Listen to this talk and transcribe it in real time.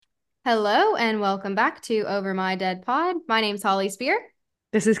Hello and welcome back to Over My Dead Pod. My name's Holly Spear,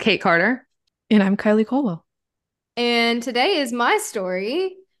 This is Kate Carter. And I'm Kylie Colwell. and today is my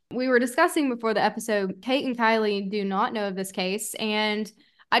story. We were discussing before the episode, Kate and Kylie do not know of this case, and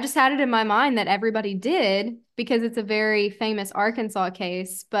I just had it in my mind that everybody did because it's a very famous Arkansas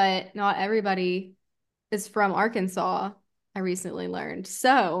case, but not everybody is from Arkansas, I recently learned.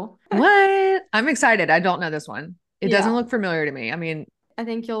 So, What? I'm excited. I don't know this one. It yeah, doesn't look familiar to me. I mean, I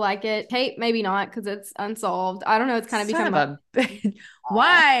think you'll like it. Kate, maybe not because it's unsolved. I don't know, it's kind of son become of my a bitch.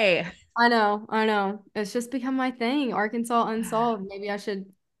 Why? I know. It's just become my thing. Arkansas Unsolved. Maybe I should,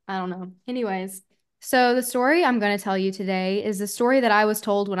 I don't know. Anyways, so the story I'm going to tell you today is the story that I was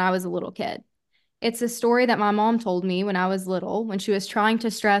told when I was a little kid. It's a story that my mom told me when I was little, when she was trying to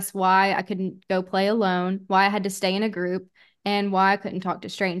stress why I couldn't go play alone, why I had to stay in a group, and why I couldn't talk to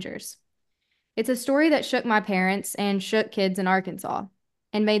strangers. It's a story that shook my parents and shook kids in Arkansas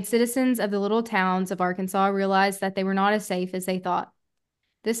and made citizens of the little towns of Arkansas realize that they were not as safe as they thought.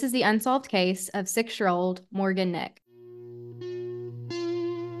 This is the unsolved case of 6-year-old Morgan Nick.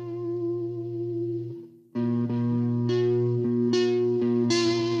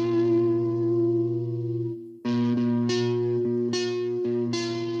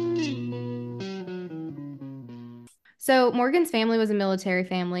 So, Morgan's family was a military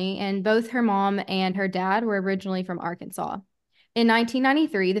family, and both her mom and her dad were originally from Arkansas. In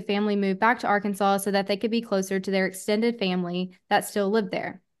 1993, the family moved back to Arkansas so that they could be closer to their extended family that still lived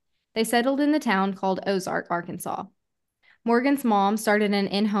there. They settled in the town called Ozark, Arkansas. Morgan's mom started an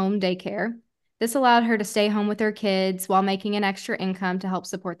in home daycare. This allowed her to stay home with her kids while making an extra income to help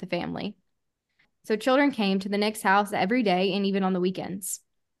support the family. So children came to the Nick's house every day and even on the weekends.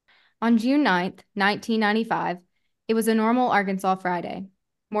 On June 9th, 1995, it was a normal Arkansas Friday.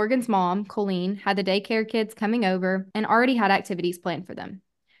 Morgan's mom, Colleen, had the daycare kids coming over and already had activities planned for them.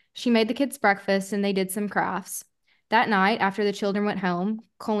 She made the kids breakfast and they did some crafts. That night, after the children went home,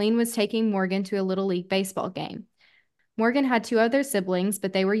 Colleen was taking Morgan to a Little League baseball game. Morgan had two other siblings,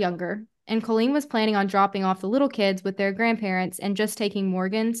 but they were younger, and Colleen was planning on dropping off the little kids with their grandparents and just taking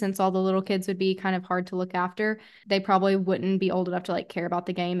Morgan since all the little kids would be kind of hard to look after. They probably wouldn't be old enough to care about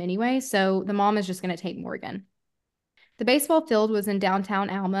the game anyway, so the mom is just going to take Morgan. The baseball field was in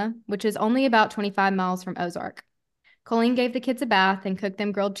downtown Alma, which is only about 25 miles from Ozark. Colleen gave the kids a bath and cooked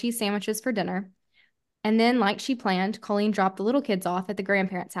them grilled cheese sandwiches for dinner. And then, like she planned, Colleen dropped the little kids off at the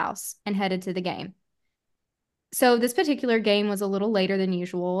grandparents' house and headed to the game. So this particular game was a little later than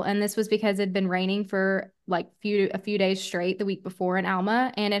usual, and this was because it had been raining for a few days straight the week before in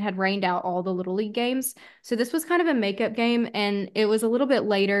Alma, and it had rained out all the Little League games. So this was kind of a makeup game, and it was a little bit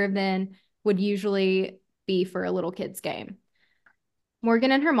later than would usually be for a little kids game.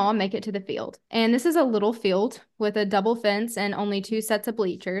 Morgan and her mom make it to the field, and this is a little field with a double fence and only two sets of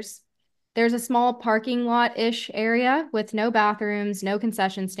bleachers. There's a small parking lot-ish area with no bathrooms, no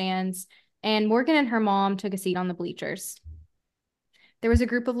concession stands, and Morgan and her mom took a seat on the bleachers. There was a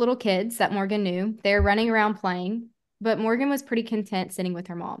group of little kids that Morgan knew. They were running around playing, but Morgan was pretty content sitting with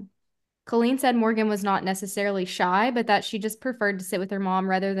her mom. Colleen said Morgan was not necessarily shy, but that she just preferred to sit with her mom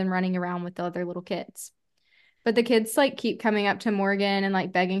rather than running around with the other little kids. But the kids keep coming up to Morgan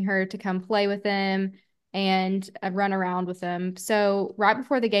and begging her to come play with them and run around with them. So right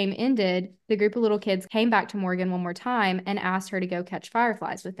before the game ended, the group of little kids came back to Morgan one more time and asked her to go catch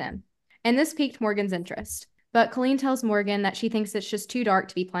fireflies with them. And this piqued Morgan's interest. But Colleen tells Morgan that she thinks it's just too dark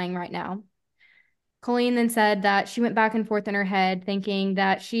to be playing right now. Colleen then said that she went back and forth in her head, thinking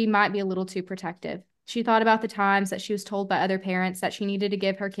that she might be a little too protective. She thought about the times that she was told by other parents that she needed to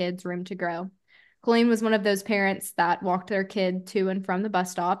give her kids room to grow. Colleen was one of those parents that walked their kid to and from the bus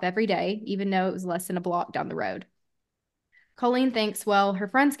stop every day, even though it was less than a block down the road. Colleen thinks, well, her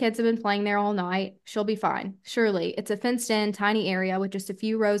friend's kids have been playing there all night. She'll be fine. Surely, it's a fenced-in, tiny area with just a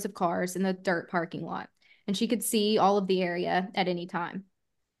few rows of cars in the dirt parking lot, and she could see all of the area at any time.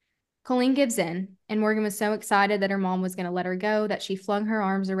 Colleen gives in, and Morgan was so excited that her mom was going to let her go that she flung her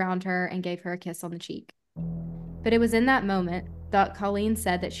arms around her and gave her a kiss on the cheek. But it was in that moment that Colleen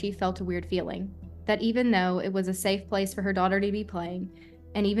said that she felt a weird feeling, that even though it was a safe place for her daughter to be playing,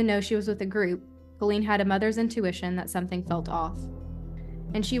 and even though she was with a group, Colleen had a mother's intuition that something felt off.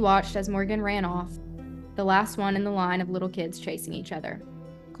 And she watched as Morgan ran off, the last one in the line of little kids chasing each other.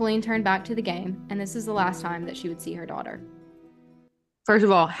 Colleen turned back to the game, and this is the last time that she would see her daughter. First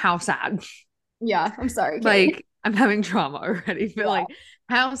of all, how sad. Yeah, I'm sorry, Kate. I'm having trauma already, but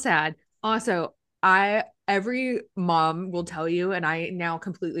how sad. Also, every mom will tell you, and I now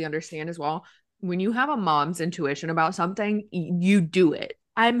completely understand as well. When you have a mom's intuition about something, you do it.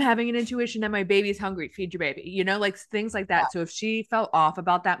 I'm having an intuition that my baby's hungry, feed your baby, like things like that. So if she felt off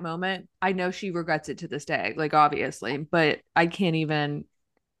about that moment, I know she regrets it to this day, like obviously, but I can't even,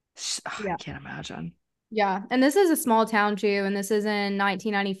 I Yeah. can't imagine. Yeah. And this is a small town too, and this is in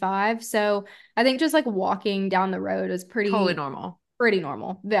 1995. So I think just like walking down the road is Totally normal. pretty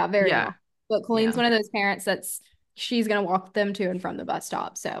normal. Yeah, very Yeah. normal. But Colleen's Yeah. one of those parents that's she's gonna walk them to and from the bus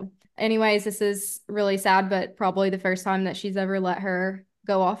stop. So, anyways, this is really sad, but probably the first time that she's ever let her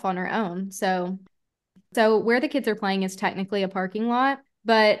go off on her own. So where the kids are playing is technically a parking lot,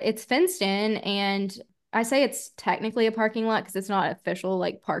 but it's fenced in, and I say it's technically a parking lot because it's not official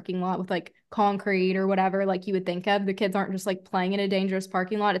like parking lot with like concrete or whatever like you would think of. The kids aren't just like playing in a dangerous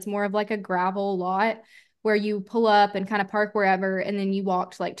parking lot. It's more of like a gravel lot where you pull up and kind of park wherever, and then you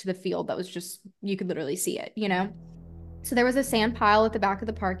walked like to the field that was just you could literally see it, you know? So there was a sand pile at the back of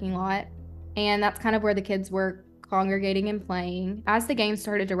the parking lot, and that's kind of where the kids were congregating and playing. As the game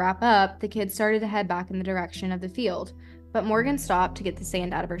started to wrap up, the kids started to head back in the direction of the field, but Morgan stopped to get the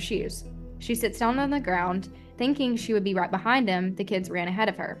sand out of her shoes. She sits down on the ground, thinking she would be right behind him. The kids ran ahead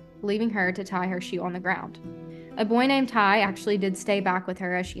of her, leaving her to tie her shoe on the ground. A boy named Ty actually did stay back with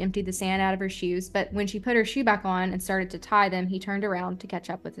her as she emptied the sand out of her shoes, but when she put her shoe back on and started to tie them, he turned around to catch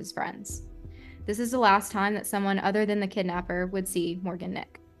up with his friends. This is the last time that someone other than the kidnapper would see Morgan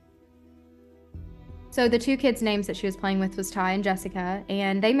Nick. So the two kids' names that she was playing with was Ty and Jessica,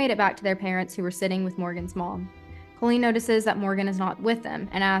 and they made it back to their parents who were sitting with Morgan's mom. Colleen notices that Morgan is not with them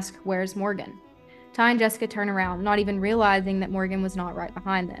and asks, "Where's Morgan?" Ty and Jessica turn around, not even realizing that Morgan was not right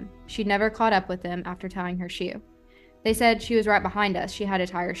behind them. She'd never caught up with them after tying her shoe. They said she was right behind us. She had to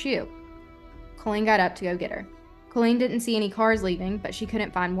tie her shoe. Colleen got up to go get her. Colleen didn't see any cars leaving, but she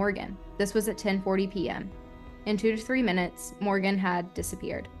couldn't find Morgan. This was at 10:40 p.m. In 2 to 3 minutes, Morgan had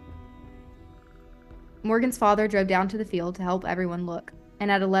disappeared. Morgan's father drove down to the field to help everyone look,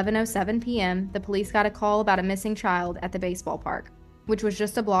 and at 11:07 p.m., the police got a call about a missing child at the baseball park, which was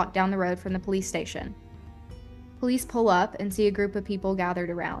just a block down the road from the police station. Police pull up and see a group of people gathered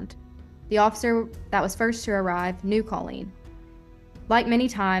around. The officer that was first to arrive knew Colleen. Like many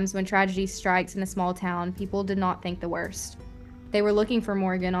times when tragedy strikes in a small town, people did not think the worst. They were looking for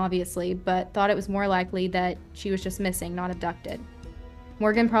Morgan, obviously, but thought it was more likely that she was just missing, not abducted.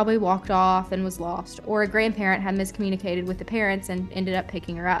 Morgan probably walked off and was lost, or a grandparent had miscommunicated with the parents and ended up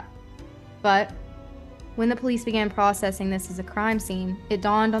picking her up. But when the police began processing this as a crime scene, it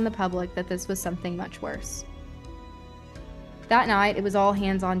dawned on the public that this was something much worse. That night, it was all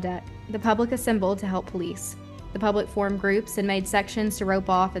hands on deck. The public assembled to help police. The public formed groups and made sections to rope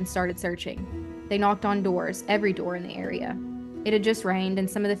off and started searching. They knocked on doors, every door in the area. It had just rained and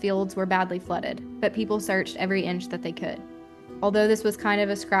some of the fields were badly flooded, but people searched every inch that they could. Although this was kind of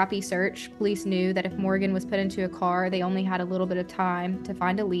a scrappy search, police knew that if Morgan was put into a car, they only had a little bit of time to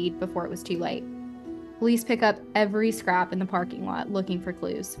find a lead before it was too late. Police pick up every scrap in the parking lot looking for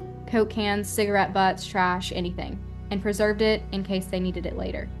clues: Coke cans, cigarette butts, trash, anything, and preserved it in case they needed it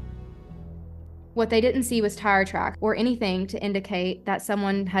later. What they didn't see was tire tracks or anything to indicate that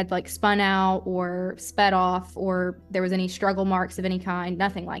someone had like spun out or sped off or there was any struggle marks of any kind,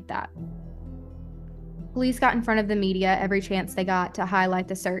 nothing like that. Police got in front of the media every chance they got to highlight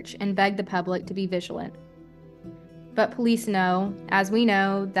the search and beg the public to be vigilant. But police know, as we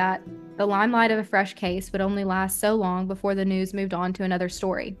know, that the limelight of a fresh case would only last so long before the news moved on to another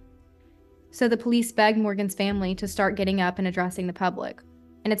story. So the police begged Morgan's family to start getting up and addressing the public.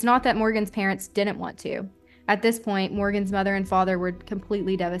 And it's not that Morgan's parents didn't want to. At this point, Morgan's mother and father were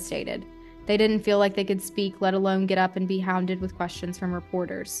completely devastated. They didn't feel like they could speak, let alone get up and be hounded with questions from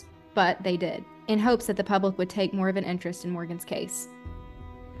reporters. But they did, in hopes that the public would take more of an interest in Morgan's case.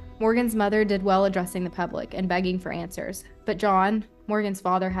 Morgan's mother did well addressing the public and begging for answers, but John, Morgan's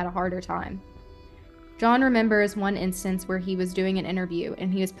father, had a harder time. John remembers one instance where he was doing an interview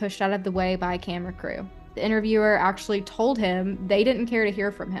and he was pushed out of the way by a camera crew. The interviewer actually told him they didn't care to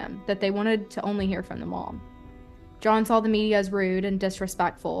hear from him, that they wanted to only hear from the mom. John saw the media as rude and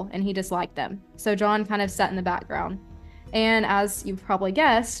disrespectful, and he disliked them, so John kind of sat in the background. And as you've probably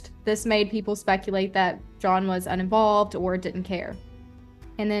guessed, this made people speculate that John was uninvolved or didn't care.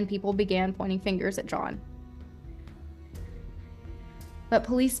 And then people began pointing fingers at John. But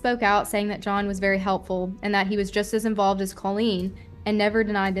police spoke out saying that John was very helpful and that he was just as involved as Colleen and never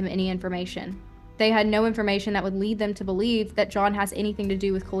denied them any information. They had no information that would lead them to believe that John has anything to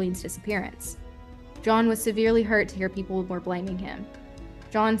do with Colleen's disappearance. John was severely hurt to hear people were blaming him.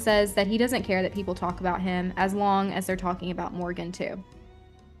 John says that he doesn't care that people talk about him as long as they're talking about Morgan too.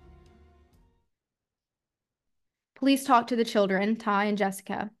 Police talked to the children, Ty and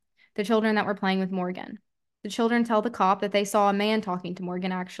Jessica, the children that were playing with Morgan. The children tell the cop that they saw a man talking to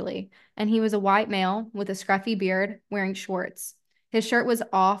Morgan, actually, and he was a white male with a scruffy beard wearing shorts. His shirt was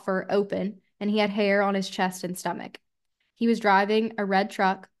off or open, and he had hair on his chest and stomach. He was driving a red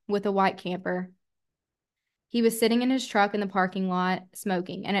truck with a white camper. He was sitting in his truck in the parking lot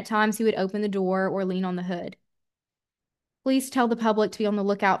smoking, and at times he would open the door or lean on the hood. Police tell the public to be on the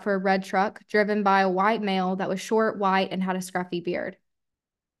lookout for a red truck driven by a white male that was short, white, and had a scruffy beard.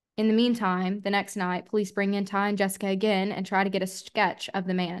 In the meantime, the next night, police bring in Ty and Jessica again and try to get a sketch of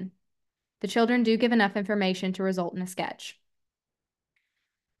the man. The children do give enough information to result in a sketch.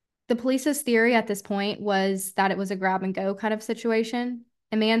 The police's theory at this point was that it was a grab and go kind of situation.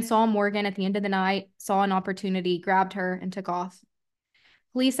 A man saw Morgan at the end of the night, saw an opportunity, grabbed her, and took off.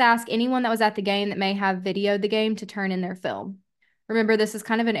 Police ask anyone that was at the game that may have videoed the game to turn in their film. Remember, this is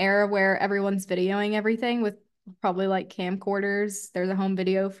kind of an era where everyone's videoing everything with probably like camcorders. There's a home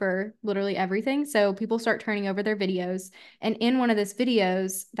video for literally everything. So people start turning over their videos. And in one of those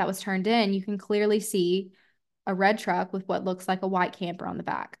videos that was turned in, you can clearly see a red truck with what looks like a white camper on the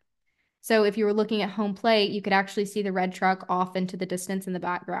back. So if you were looking at home plate, you could actually see the red truck off into the distance in the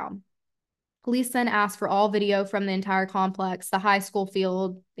background. Police then asked for all video from the entire complex, the high school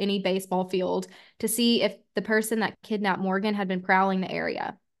field, any baseball field, to see if the person that kidnapped Morgan had been prowling the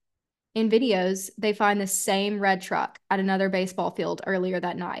area. In videos, they find the same red truck at another baseball field earlier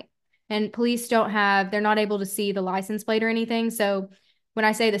that night. And police they're not able to see the license plate or anything. So when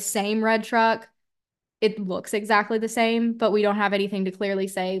I say the same red truck, it looks exactly the same, but we don't have anything to clearly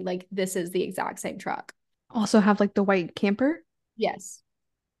say, like, this is the exact same truck. Also have like the white camper? Yes.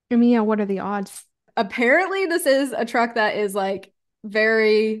 I mean, yeah, what are the odds? Apparently, this is a truck that is like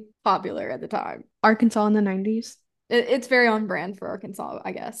very popular at the time. Arkansas in the 90s? It's very on brand for Arkansas,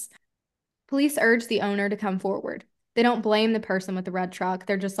 I guess. Police urge the owner to come forward. They don't blame the person with the red truck.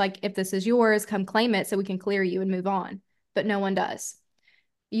 They're just like, if this is yours, come claim it so we can clear you and move on. But no one does.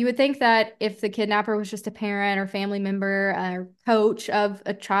 You would think that if the kidnapper was just a parent or family member or coach of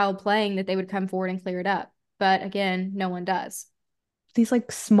a child playing, that they would come forward and clear it up. But again, no one does. These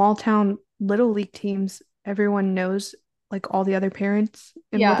like small town little league teams, everyone knows like all the other parents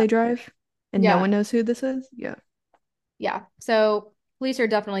and what Yeah. they drive, and no Yeah. one knows who this is. Yeah. Yeah. So police are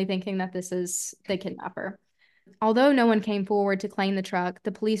definitely thinking that this is the kidnapper. Although no one came forward to claim the truck,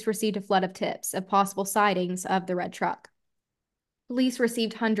 the police received a flood of tips of possible sightings of the red truck. Police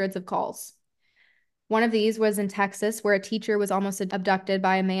received hundreds of calls. One of these was in Texas, where a teacher was almost abducted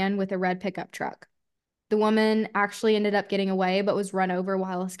by a man with a red pickup truck. The woman actually ended up getting away, but was run over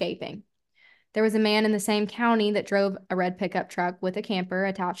while escaping. There was a man in the same county that drove a red pickup truck with a camper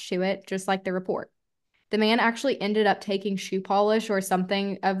attached to it, just like the report. The man actually ended up taking shoe polish or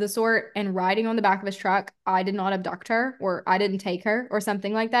something of the sort and riding on the back of his truck. I did not abduct her, or I didn't take her, or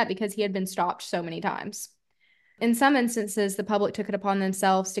something like that, because he had been stopped so many times. In some instances, the public took it upon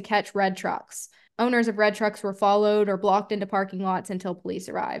themselves to catch red trucks. Owners of red trucks were followed or blocked into parking lots until police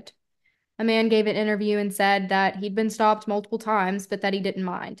arrived. A man gave an interview and said that he'd been stopped multiple times, but that he didn't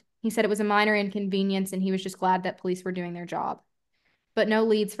mind. He said it was a minor inconvenience and he was just glad that police were doing their job. But no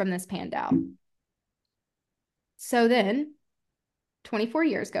leads from this panned out. So then, 24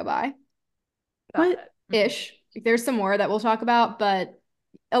 years go by. What? Ish. There's some more that we'll talk about, but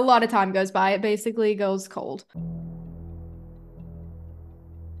a lot of time goes by. It basically goes cold.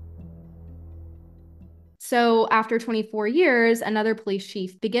 So after 24 years, another police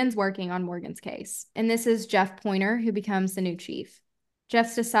chief begins working on Morgan's case. And this is Jeff Pointer, who becomes the new chief.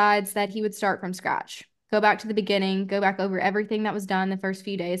 Jeff decides that he would start from scratch, go back to the beginning, go back over everything that was done the first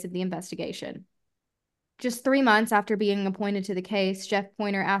few days of the investigation. Just 3 months after being appointed to the case, Jeff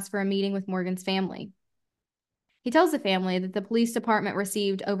Pointer asked for a meeting with Morgan's family. He tells the family that the police department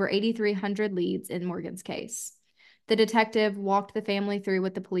received over 8,300 leads in Morgan's case. The detective walked the family through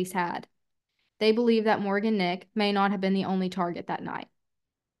what the police had. They believe that Morgan Nick may not have been the only target that night.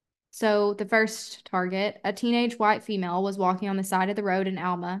 So the first target, a teenage white female, was walking on the side of the road in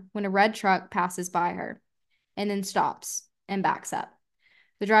Alma when a red truck passes by her and then stops and backs up.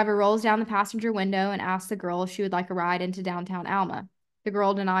 The driver rolls down the passenger window and asks the girl if she would like a ride into downtown Alma. The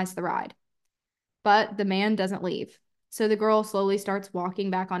girl denies the ride. But the man doesn't leave. So the girl slowly starts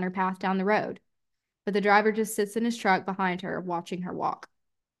walking back on her path down the road. But the driver just sits in his truck behind her, watching her walk.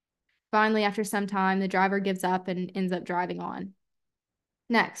 Finally, after some time, the driver gives up and ends up driving on.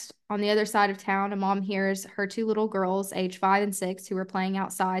 Next, on the other side of town, a mom hears her two little girls, age 5 and 6, who were playing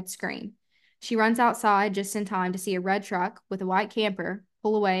outside, scream. She runs outside just in time to see a red truck with a white camper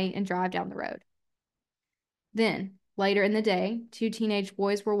pull away and drive down the road. Then, later in the day, two teenage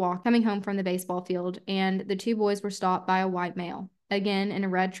boys were coming home from the baseball field, and the two boys were stopped by a white male, again in a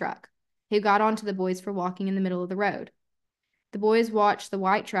red truck. who got onto the boys for walking in the middle of the road. The boys watched the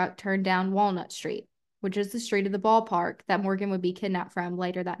white truck turn down Walnut Street, which is the street of the ballpark that Morgan would be kidnapped from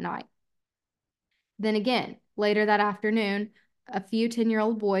later that night. Then again, later that afternoon, a few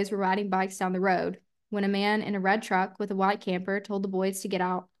 10-year-old boys were riding bikes down the road when a man in a red truck with a white camper told the boys to get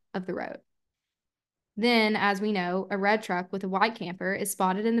out of the road. Then, as we know, a red truck with a white camper is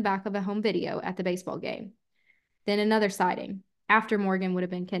spotted in the back of a home video at the baseball game. Then another sighting, after Morgan would have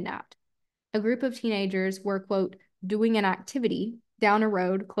been kidnapped. A group of teenagers were, quote, doing an activity down a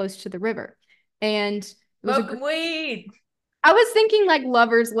road close to the river. And it was weed. I was thinking like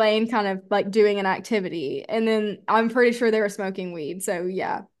Lover's Lane, kind of like doing an activity. And then I'm pretty sure they were smoking weed. So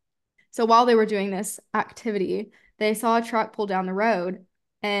yeah. So while they were doing this activity, they saw a truck pull down the road,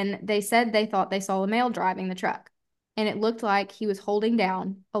 and they said they thought they saw a male driving the truck. And it looked like he was holding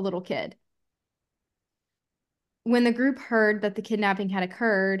down a little kid. When the group heard that the kidnapping had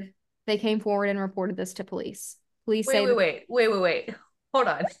occurred, they came forward and reported this to police. Police say Wait. Hold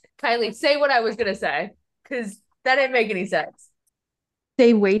on. Kylie, say what I was going to say, because that didn't make any sense.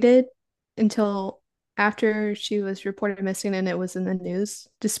 They waited until after she was reported missing and it was in the news,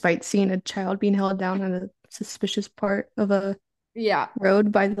 despite seeing a child being held down on a suspicious part of a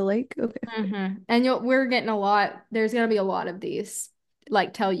road by the lake. Okay. And we're getting a lot. There's going to be a lot of these,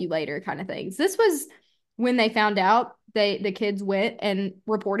 like, tell you later kind of things. This was when they found out. The kids went and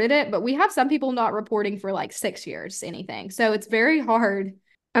reported it, but we have some people not reporting for like 6 years anything. So it's very hard.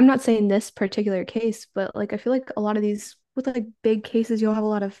 I'm not saying this particular case, but like I feel like a lot of these with like big cases, you'll have a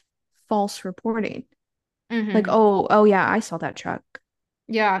lot of false reporting. Like, oh yeah, I saw that truck.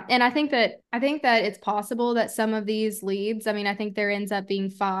 Yeah, and I think that it's possible that some of these leads, I mean, I think there ends up being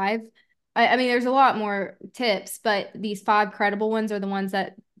 5. I mean, there's a lot more tips, but these 5 credible ones are the ones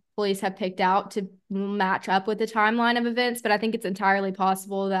that police have picked out to match up with the timeline of events, but I think it's entirely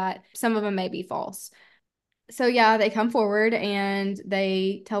possible that some of them may be false. So yeah, they come forward and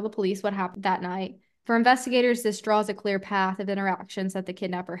they tell the police what happened that night. For investigators, this draws a clear path of interactions that the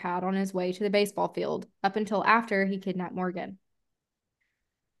kidnapper had on his way to the baseball field up until after he kidnapped Morgan.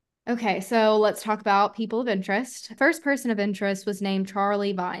 Okay, so let's talk about people of interest. First person of interest was named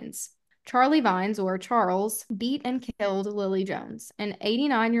Charlie Vines. Charlie Vines, or Charles, beat and killed Lily Jones, an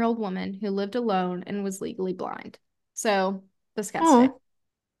 89-year-old woman who lived alone and was legally blind. So, disgusting.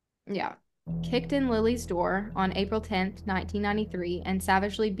 Yeah. Kicked in Lily's door on April 10th, 1993, and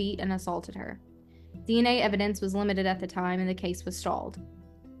savagely beat and assaulted her. DNA evidence was limited at the time, and the case was stalled.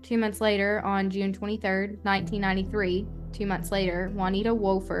 2 months later, on June 23rd, 1993, 2 months later, Juanita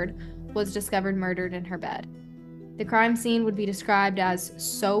Wofford was discovered murdered in her bed. The crime scene would be described as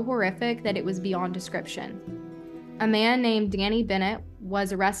so horrific that it was beyond description. A man named Danny Bennett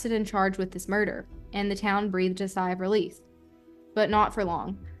was arrested and charged with this murder, and the town breathed a sigh of relief. But not for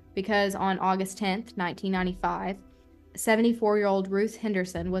long, because on August 10th, 1995, 74-year-old Ruth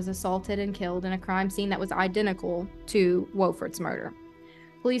Henderson was assaulted and killed in a crime scene that was identical to Wofford's murder.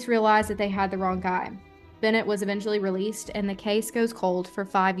 Police realized that they had the wrong guy. Bennett was eventually released, and the case goes cold for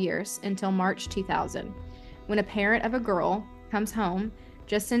 5 years until March 2000, when a parent of a girl comes home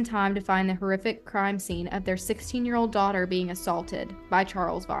just in time to find the horrific crime scene of their 16-year-old daughter being assaulted by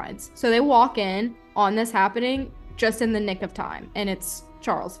Charles Vines. So they walk in on this happening just in the nick of time, and it's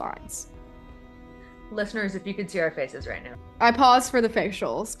Charles Vines. Listeners, if you could see our faces right now. I paused for the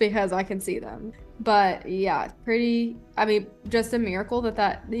facials because I can see them. But yeah, just a miracle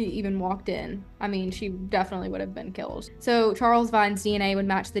that they even walked in. I mean, she definitely would have been killed. So Charles Vine's DNA would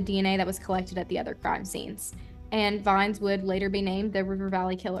match the DNA that was collected at the other crime scenes. And Vines would later be named the River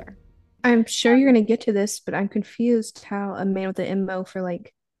Valley Killer. I'm sure you're going to get to this, but I'm confused how a man with an MO for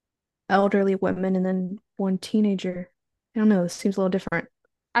like elderly women and then one teenager. I don't know, this seems a little different.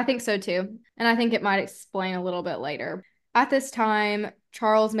 I think so too. And I think it might explain a little bit later. At this time,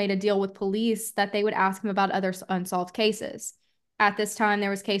 Charles made a deal with police that they would ask him about other unsolved cases. At this time, there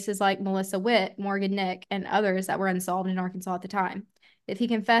was cases like Melissa Witt, Morgan Nick, and others that were unsolved in Arkansas at the time. If he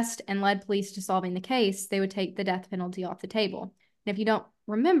confessed and led police to solving the case, they would take the death penalty off the table. And if you don't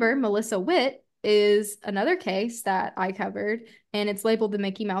remember, Melissa Witt is another case that I covered, and it's labeled the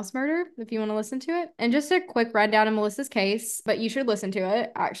Mickey Mouse murder, if you want to listen to it. And just a quick rundown of Melissa's case, but you should listen to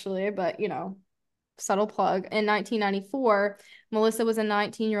it, actually, but, subtle plug. In 1994, Melissa was a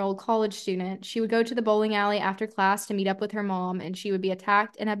 19-year-old college student. She would go to the bowling alley after class to meet up with her mom, and she would be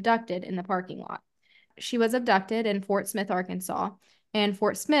attacked and abducted in the parking lot. She was abducted in Fort Smith, Arkansas, and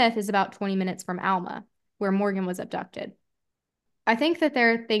Fort Smith is about 20 minutes from Alma, where Morgan was abducted. I think that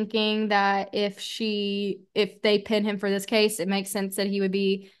they're thinking that if they pin him for this case, it makes sense that he would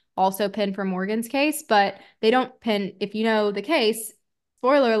be also pinned for Morgan's case, but they don't pin, if you know the case,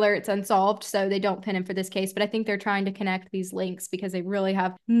 Spoiler alert, it's unsolved, so they don't pin him for this case, but I think they're trying to connect these links because they really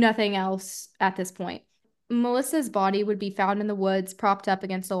have nothing else at this point. Melissa's body would be found in the woods, propped up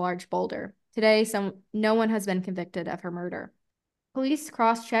against a large boulder. Today, no one has been convicted of her murder. Police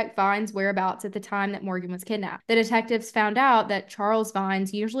cross-checked Vine's whereabouts at the time that Morgan was kidnapped. The detectives found out that Charles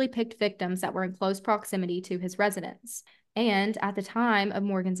Vines usually picked victims that were in close proximity to his residence. And at the time of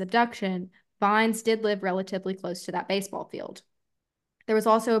Morgan's abduction, Vines did live relatively close to that baseball field. There was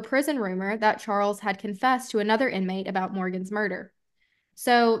also a prison rumor that Charles had confessed to another inmate about Morgan's murder.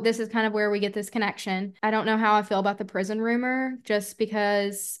 So this is kind of where we get this connection. I don't know how I feel about the prison rumor, just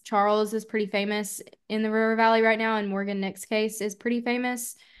because Charles is pretty famous in the River Valley right now, and Morgan Nick's case is pretty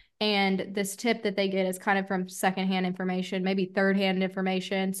famous. And this tip that they get is kind of from secondhand information, maybe third-hand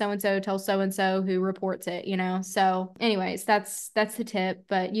information. So-and-so tells so-and-so who reports it, you know? So anyways, that's the tip,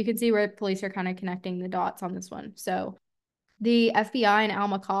 but you can see where police are kind of connecting the dots on this one. So the FBI and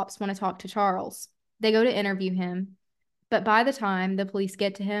Alma cops want to talk to Charles. They go to interview him, but by the time the police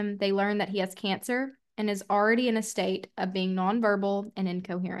get to him, they learn that he has cancer and is already in a state of being nonverbal and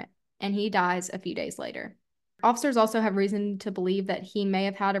incoherent, and he dies a few days later. Officers also have reason to believe that he may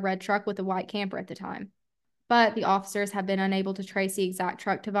have had a red truck with a white camper at the time, but the officers have been unable to trace the exact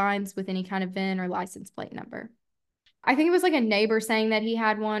truck to Vines with any kind of VIN or license plate number. I think it was like a neighbor saying that he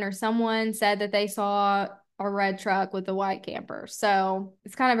had one, or someone said that they saw a red truck with a white camper. So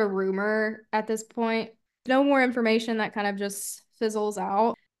it's kind of a rumor at this point. No more information, that kind of just fizzles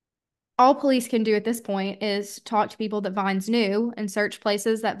out. All police can do at this point is talk to people that Vines knew and search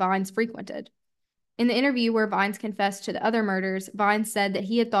places that Vines frequented. In the interview where Vines confessed to the other murders, Vines said that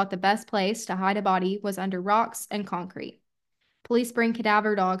he had thought the best place to hide a body was under rocks and concrete. Police bring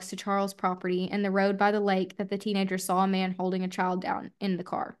cadaver dogs to Charles' property and the road by the lake that the teenagers saw a man holding a child down in the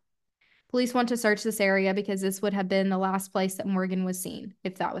car. Police want to search this area because this would have been the last place that Morgan was seen,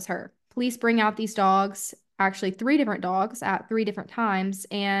 if that was her. Police bring out these dogs, actually 3 different dogs at 3 different times,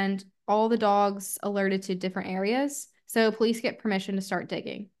 and all the dogs alerted to different areas. So police get permission to start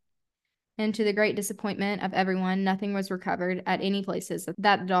digging. And to the great disappointment of everyone, nothing was recovered at any places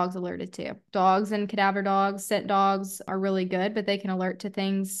that the dogs alerted to. Dogs and cadaver dogs, scent dogs are really good, but they can alert to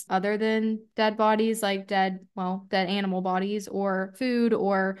things other than dead bodies, like dead animal bodies or food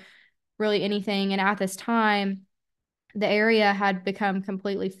or really anything. And at this time, the area had become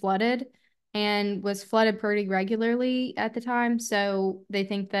completely flooded and was flooded pretty regularly at the time. So they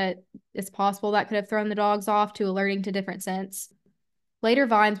think that it's possible that could have thrown the dogs off to alerting to different scents. Later,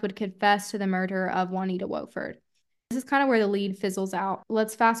 Vines would confess to the murder of Juanita Wofford. This is kind of where the lead fizzles out.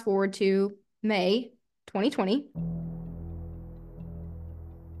 Let's fast forward to May 2020.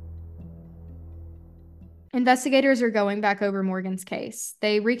 Investigators are going back over Morgan's case.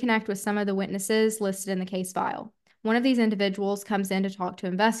 They reconnect with some of the witnesses listed in the case file. One of these individuals comes in to talk to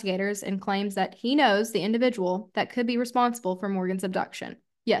investigators and claims that he knows the individual that could be responsible for Morgan's abduction.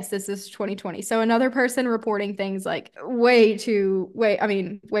 Yes, this is 2020. So another person reporting things like way too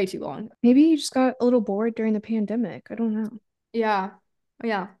long. Maybe he just got a little bored during the pandemic. I don't know. Yeah.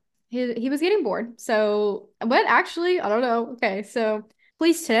 He was getting bored. So, but actually, I don't know. Okay, so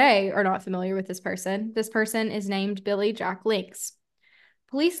police today are not familiar with this person. This person is named Billy Jack Links.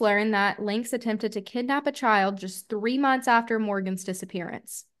 Police learned that Links attempted to kidnap a child just 3 months after Morgan's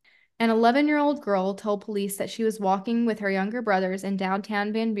disappearance. An 11-year-old girl told police that she was walking with her younger brothers in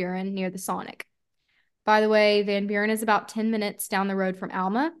downtown Van Buren near the Sonic. By the way, Van Buren is about 10 minutes down the road from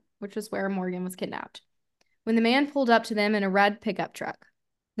Alma, which is where Morgan was kidnapped. When the man pulled up to them in a red pickup truck,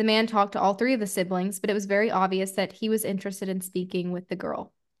 the man talked to all 3 of the siblings, but it was very obvious that he was interested in speaking with the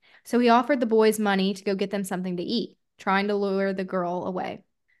girl. So he offered the boys money to go get them something to eat, trying to lure the girl away.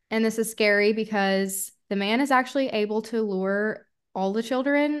 And this is scary because the man is actually able to lure all the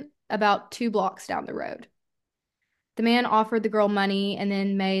children about 2 blocks down the road. The man offered the girl money and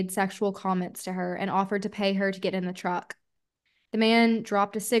then made sexual comments to her and offered to pay her to get in the truck. The man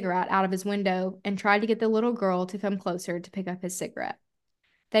dropped a cigarette out of his window and tried to get the little girl to come closer to pick up his cigarette.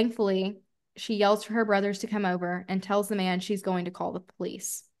 Thankfully, she yells for her brothers to come over and tells the man she's going to call the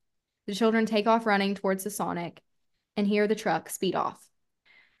police. The children take off running towards the Sonic and hear the truck speed off.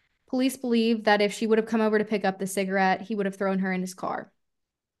 Police believe that if she would have come over to pick up the cigarette, he would have thrown her in his car.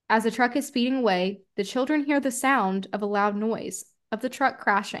 As the truck is speeding away, the children hear the sound of a loud noise of the truck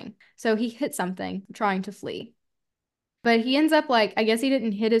crashing. So he hit something trying to flee. But he ends up I guess he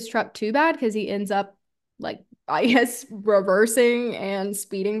didn't hit his truck too bad because he ends up reversing and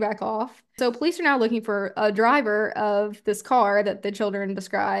speeding back off. So police are now looking for a driver of this car that the children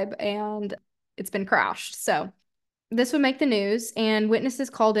describe, and it's been crashed. So This would make the news, and witnesses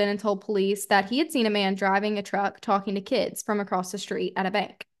called in and told police that he had seen a man driving a truck talking to kids from across the street at a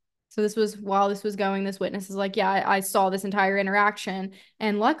bank. So this was while this was going, this witness is like, yeah, I saw this entire interaction.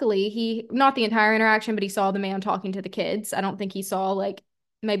 And luckily, not the entire interaction, but he saw the man talking to the kids. I don't think he saw like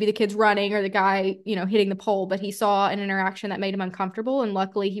maybe the kids running or the guy, hitting the pole, but he saw an interaction that made him uncomfortable. And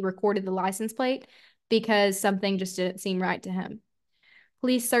luckily, he recorded the license plate because something just didn't seem right to him.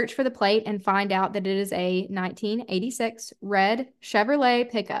 Police search for the plate and find out that it is a 1986 red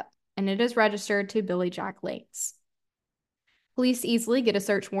Chevrolet pickup, and it is registered to Billy Jack Links. Police easily get a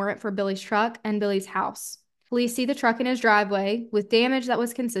search warrant for Billy's truck and Billy's house. Police see the truck in his driveway with damage that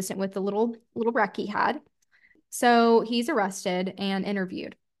was consistent with the little wreck he had. So he's arrested and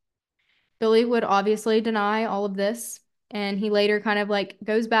interviewed. Billy would obviously deny all of this. And he later kind of like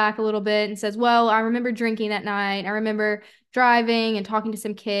goes back a little bit and says, well, I remember drinking that night. I remember driving and talking to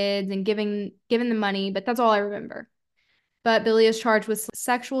some kids and giving them money, but that's all I remember. But Billy is charged with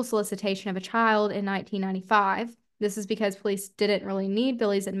sexual solicitation of a child in 1995. This is because police didn't really need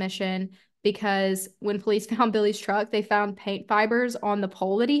Billy's admission, because when police found Billy's truck, they found paint fibers on the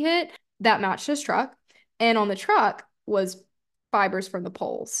pole that he hit that matched his truck. And on the truck was fibers from the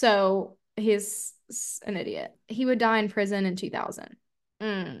pole. So he's an idiot. He would die in prison in 2000.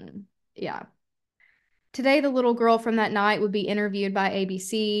 Yeah. Today, the little girl from that night would be interviewed by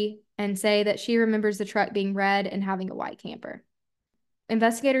ABC and say that she remembers the truck being red and having a white camper.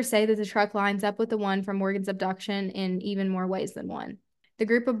 Investigators say that the truck lines up with the one from Morgan's abduction in even more ways than one. The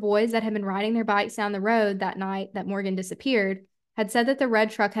group of boys that had been riding their bikes down the road that night that Morgan disappeared had said that the red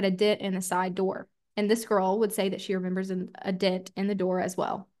truck had a dent in the side door, and this girl would say that she remembers a dent in the door as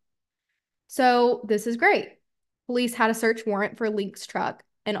well. So this is great. Police had a search warrant for Link's truck,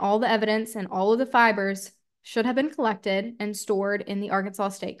 and all the evidence and all of the fibers should have been collected and stored in the Arkansas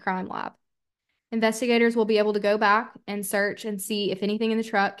State Crime Lab. Investigators will be able to go back and search and see if anything in the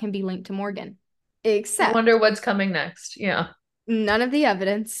truck can be linked to Morgan. I wonder what's coming next. Yeah. None of the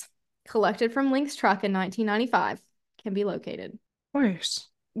evidence collected from Link's truck in 1995 can be located. Of course.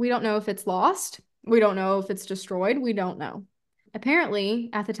 We don't know if it's lost. We don't know if it's destroyed. We don't know. Apparently,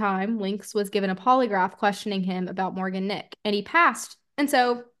 at the time, Links was given a polygraph questioning him about Morgan Nick, and he passed. And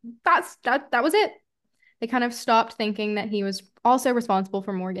so that was it. They kind of stopped thinking that he was also responsible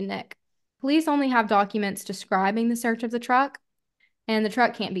for Morgan Nick. Police only have documents describing the search of the truck, and the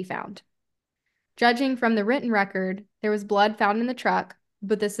truck can't be found. Judging from the written record, there was blood found in the truck,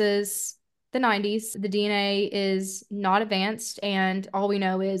 but this is the 90s. The DNA is not advanced, and all we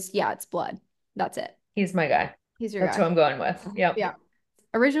know is, yeah, it's blood. That's it. He's my guy. He's your guy. That's who I'm going with. Yep. Yeah.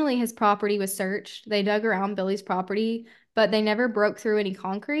 Originally, his property was searched. They dug around Billy's property, but they never broke through any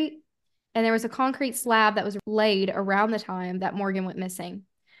concrete. And there was a concrete slab that was laid around the time that Morgan went missing.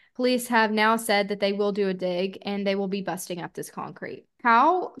 Police have now said that they will do a dig and they will be busting up this concrete.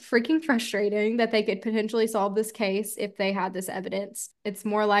 How freaking frustrating that they could potentially solve this case if they had this evidence. It's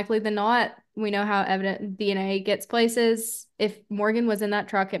more likely than not. We know how evident DNA gets places. If Morgan was in that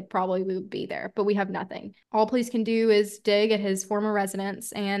truck, it probably would be there, but we have nothing. All police can do is dig at his former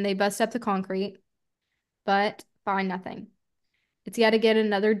residence, and they bust up the concrete, but find nothing. It's yet again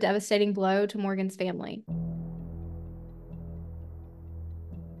another devastating blow to Morgan's family.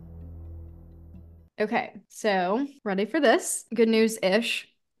 Okay, so ready for this? Good news-ish.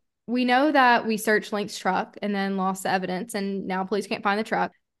 We know that we searched Link's truck and then lost the evidence, and now police can't find the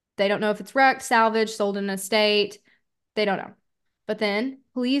truck. They don't know if it's wrecked, salvaged, sold in a state. They don't know. But then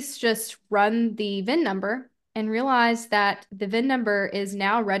police just run the VIN number and realize that the VIN number is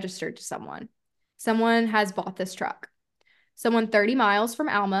now registered to someone. Someone has bought this truck. Someone 30 miles from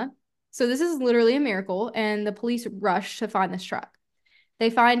Alma. So this is literally a miracle, and the police rush to find this truck. They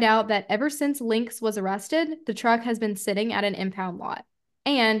find out that ever since Links was arrested, the truck has been sitting at an impound lot.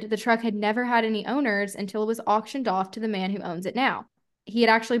 And the truck had never had any owners until it was auctioned off to the man who owns it now. He had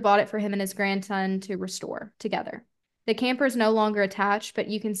actually bought it for him and his grandson to restore together. The camper is no longer attached, but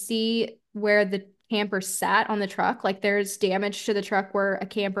you can see where the camper sat on the truck. Like there's damage to the truck where a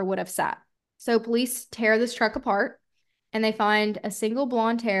camper would have sat. So police tear this truck apart, and they find a single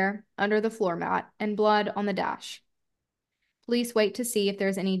blonde hair under the floor mat and blood on the dash. Police wait to see if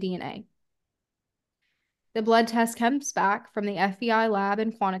there's any DNA. The blood test comes back from the FBI lab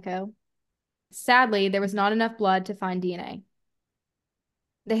in Quantico. Sadly, there was not enough blood to find DNA.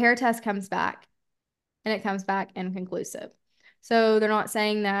 The hair test comes back, and it comes back inconclusive. So they're not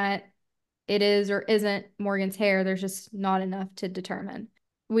saying that it is or isn't Morgan's hair. There's just not enough to determine.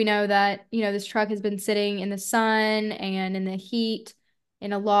 We know that, this truck has been sitting in the sun and in the heat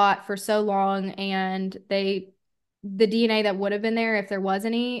in a lot for so long, and the DNA that would have been there, if there was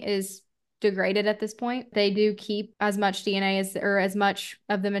any, is degraded at this point. They do keep as much DNA or as much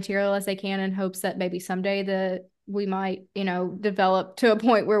of the material as they can in hopes that maybe someday we might, develop to a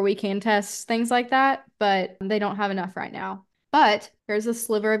point where we can test things like that, but they don't have enough right now. But here's a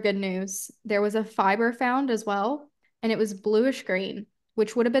sliver of good news. There was a fiber found as well, and it was bluish green,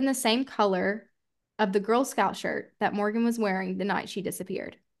 which would have been the same color of the Girl Scout shirt that Morgan was wearing the night she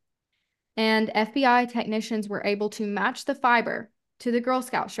disappeared. And FBI technicians were able to match the fiber to the Girl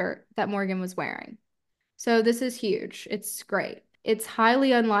Scout shirt that Morgan was wearing. So this is huge. It's great. It's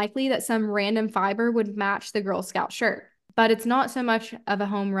highly unlikely that some random fiber would match the Girl Scout shirt, but it's not so much of a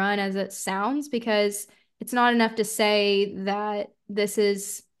home run as it sounds, because it's not enough to say that this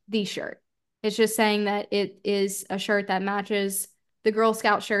is the shirt. It's just saying that it is a shirt that matches the Girl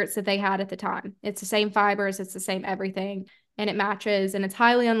Scout shirts that they had at the time. It's the same fibers, it's the same everything, and it matches, and it's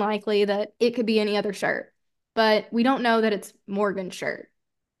highly unlikely that it could be any other shirt. But we don't know that it's Morgan's shirt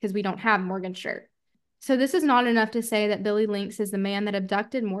because we don't have Morgan's shirt. So this is not enough to say that Billy Links is the man that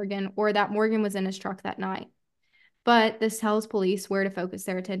abducted Morgan or that Morgan was in his truck that night. But this tells police where to focus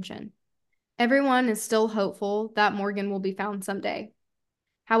their attention. Everyone is still hopeful that Morgan will be found someday.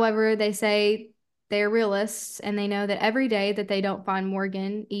 However, they say they're realists, and they know that every day that they don't find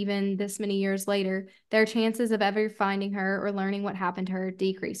Morgan, even this many years later, their chances of ever finding her or learning what happened to her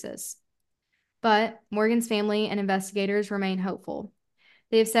decreases. But Morgan's family and investigators remain hopeful.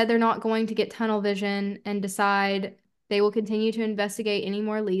 They have said they're not going to get tunnel vision and decide they will continue to investigate any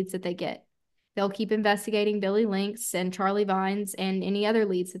more leads that they get. They'll keep investigating Billy Links and Charlie Vines and any other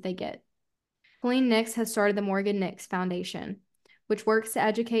leads that they get. Colleen Nix has started the Morgan Nix Foundation, which works to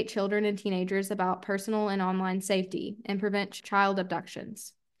educate children and teenagers about personal and online safety and prevent child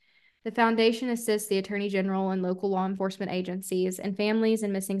abductions. The foundation assists the Attorney General and local law enforcement agencies and families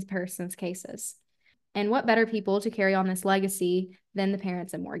in missing persons cases. And what better people to carry on this legacy than the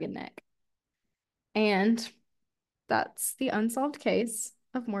parents of Morgan Nick? And that's the unsolved case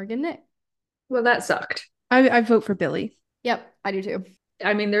of Morgan Nick. Well, that sucked. I vote for Billy. Yep, I do too.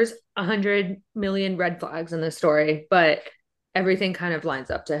 I mean, there's 100 million red flags in this story, but everything kind of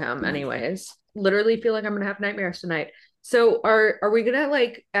lines up to him anyways. Literally feel like I'm gonna have nightmares tonight. So are we gonna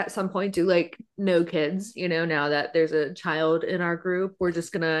like at some point do like no kids, now that there's a child in our group? We're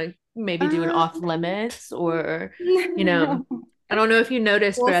just gonna maybe do an off limits, or I don't know if you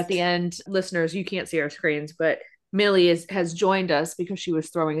noticed, but at the end, listeners, you can't see our screens, but Millie has joined us because she was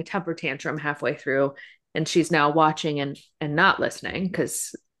throwing a temper tantrum halfway through, and she's now watching and not listening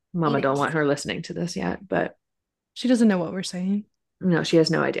because Mama don't want her listening to this yet. But she doesn't know what we're saying. No, she has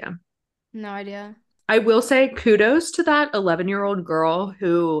no idea. No idea. I will say kudos to that 11-year-old girl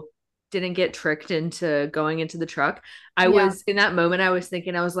who didn't get tricked into going into the truck. I was in that moment, I was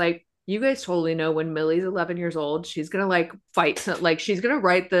thinking, I was like, you guys totally know when Millie's 11 years old, she's going to like fight. Like she's going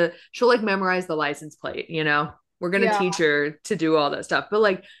to she'll like memorize the license plate, we're going to teach her to do all that stuff. But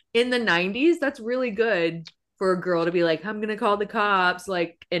like in the 90s, that's really good for a girl to be like, I'm going to call the cops,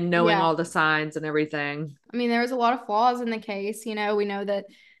 like, and knowing all the signs and everything. I mean, there was a lot of flaws in the case. We know that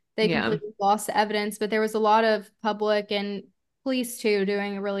they completely lost the evidence, but there was a lot of public and police too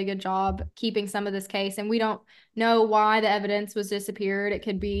doing a really good job keeping some of this case. And we don't know why the evidence was disappeared. It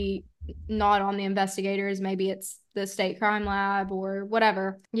could be not on the investigators. Maybe it's the state crime lab or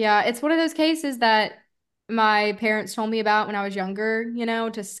whatever. Yeah, it's one of those cases that my parents told me about when I was younger,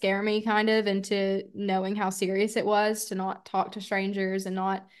 to scare me kind of into knowing how serious it was to not talk to strangers and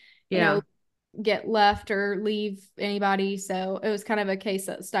not, get left or leave anybody. So it was kind of a case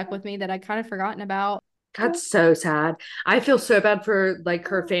that stuck with me that I'd kind of forgotten about. That's so sad. I feel so bad for like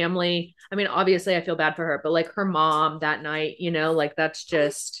her family. I mean, obviously I feel bad for her, but like her mom that night, like that's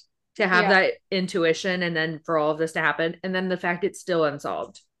just to have that intuition and then for all of this to happen. And then the fact it's still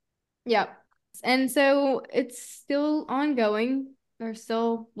unsolved. Yep. And so it's still ongoing. They're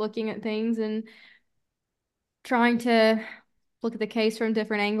still looking at things and trying to look at the case from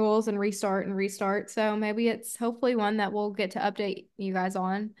different angles and restart. So maybe it's hopefully one that we'll get to update you guys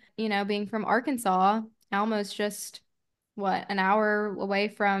on. Being from Arkansas, Alma's just an hour away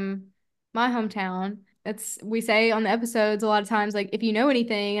from my hometown. We say on the episodes a lot of times, like, if you know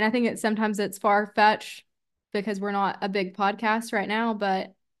anything, and I think sometimes it's far-fetched because we're not a big podcast right now,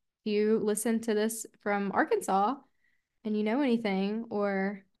 but if you listen to this from Arkansas and you know anything,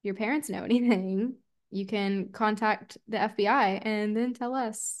 or your parents know anything, you can contact the FBI and then tell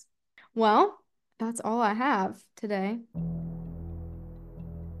us. Well, that's all I have today.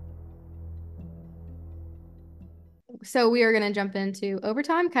 So we are going to jump into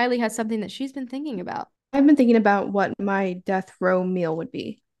overtime. Kylie has something that she's been thinking about. I've been thinking about what my death row meal would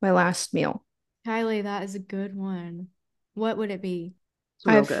be, my last meal. Kylie, that is a good one. What would it be? It's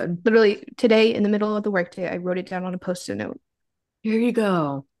real good. Literally today in the middle of the workday, I wrote it down on a post-it note. Here you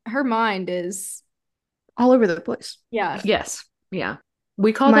go. Her mind is all over the place. Yeah. Yes. Yeah.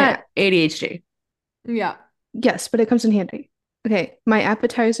 We call that ADHD. Yeah. Yes, but it comes in handy. Okay. My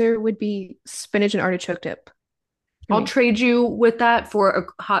appetizer would be spinach and artichoke dip. I'll trade you with that for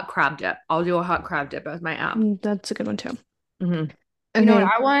a hot crab dip. I'll do a hot crab dip as my app. That's a good one too. Mm-hmm. You know what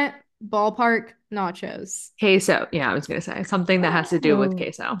I want? Ballpark nachos. Queso. Yeah, I was gonna say something that has to do with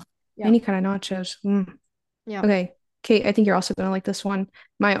queso. Yep. Any kind of nachos. Yeah. Okay. Kate, I think you're also gonna like this one.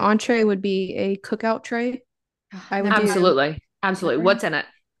 My entree would be a cookout tray. I would absolutely. What's in it?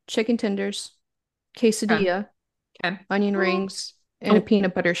 Chicken tenders, quesadilla, onion rings, and a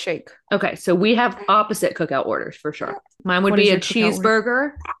peanut butter shake. Okay, so we have opposite cookout orders for sure. Mine would be a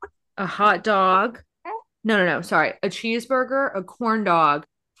cheeseburger, a hot dog. No, sorry. A cheeseburger, a corn dog,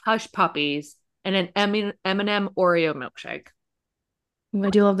 hush puppies, and an M&M Oreo milkshake. I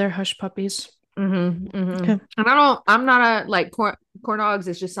do love their hush puppies. Okay. And I'm not a like corn dogs.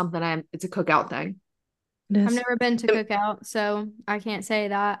 It's just something it's a cookout thing. I've never been to cookout, so I can't say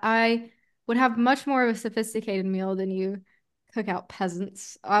that. I would have much more of a sophisticated meal than you cookout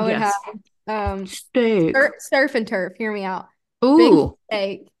peasants. I would have steak. Surf and turf. Hear me out. Ooh.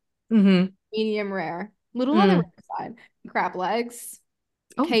 Big steak, medium rare, little on the rare side, crab legs,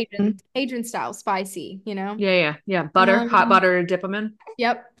 Cajun style, spicy. You know. Yeah. Butter, hot butter to dip them in.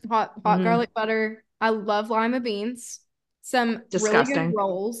 Yep, hot garlic butter. I love lima beans. Some really good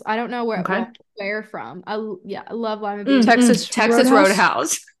rolls. I don't know where from. I love lima beans. Texas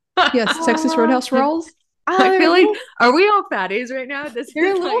Roadhouse. Yes, Texas Roadhouse rolls. I feel like, are we all fatties right now?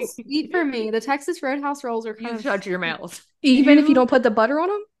 They're a little sweet for me. The Texas Roadhouse rolls are kind of shut your mouth. Even if you don't put the butter on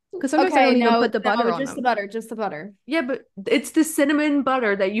them? Because sometimes I don't even put the butter on just them. Just the butter. Yeah, but it's the cinnamon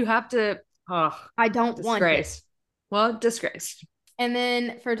butter that you have to. Oh, I don't want it. Well, disgrace. And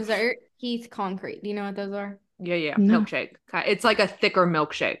then for dessert, Heath concrete. Do you know what those are? Yeah. No. Milkshake. It's like a thicker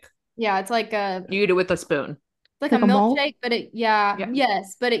milkshake. Yeah, it's like a. You eat it with a spoon. It's like a milkshake, but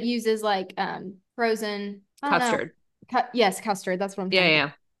yes, but it uses like frozen custard. Yes, custard. That's what I'm talking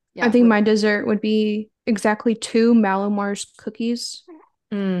about. Yeah. I think my dessert would be exactly 2 Mallomars cookies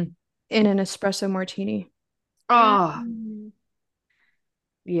in an espresso martini. Oh.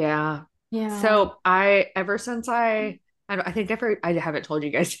 Yeah. So ever since I haven't told you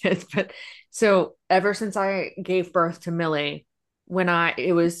guys this, but so ever since I gave birth to Millie,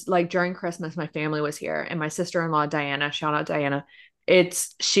 it was like during Christmas, my family was here and my sister-in-law, Diana, shout out Diana.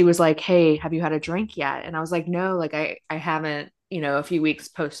 She was like, "Hey, have you had a drink yet?" And I was like, "No, like I haven't, a few weeks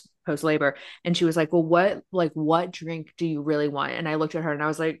post labor." And she was like, "Well, what drink do you really want?" And I looked at her and I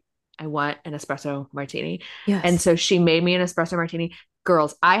was like, "I want an espresso martini." Yes. And so she made me an espresso martini.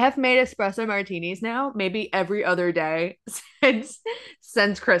 Girls, I have made espresso martinis now, maybe every other day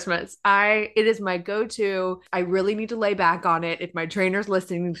since Christmas. It is my go-to. I really need to lay back on it. If my trainer's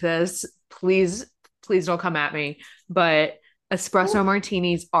listening to this, please don't come at me. But espresso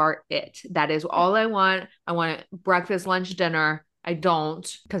martinis are it. That is all I want. I want breakfast, lunch, dinner. I don't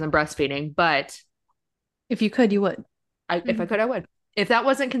because I'm breastfeeding, but if you could, you would. If I could, I would. If that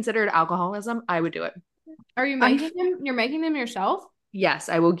wasn't considered alcoholism, I would do it. Are you making them? You're making them yourself? Yes,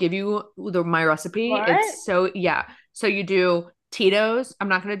 I will give you my recipe. What? It's so you do Tito's. I'm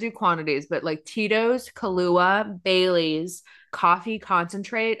not going to do quantities, but like Tito's, Kahlua, Bailey's, coffee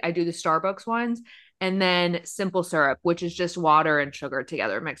concentrate. I do the Starbucks ones. And then simple syrup, which is just water and sugar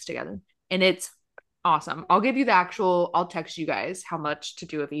mixed together. And it's awesome. I'll text you guys how much to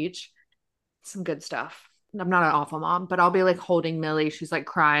do of each. Some good stuff. I'm not an awful mom, but I'll be like holding Millie. She's like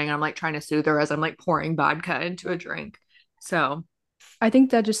crying. I'm like trying to soothe her as I'm like pouring vodka into a drink. So I think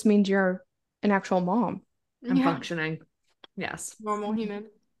that just means you're an actual mom. I'm functioning. Yes. Normal human.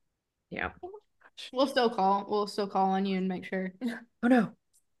 Yeah. We'll still call on you and make sure. Oh no.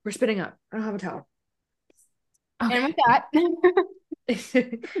 We're spitting up. I don't have a towel. Okay. And with that.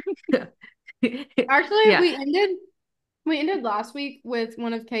 Actually, we ended last week with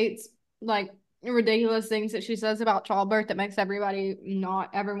one of Kate's like ridiculous things that she says about childbirth that makes everybody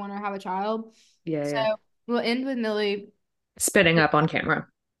not ever want to have a child. Yeah. So we'll end with Millie spitting up on camera.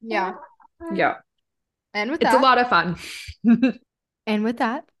 Yeah. And with it's a lot of fun. And with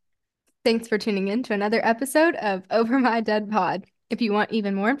that, thanks for tuning in to another episode of Over My Dead Pod. If you want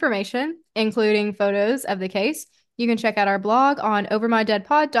even more information, including photos of the case, you can check out our blog on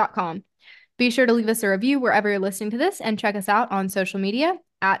overmydeadpod.com. Be sure to leave us a review wherever you're listening to this and check us out on social media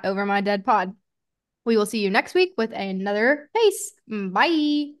at overmydeadpod. We will see you next week with another case.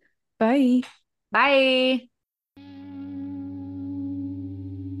 Bye. Bye. Bye.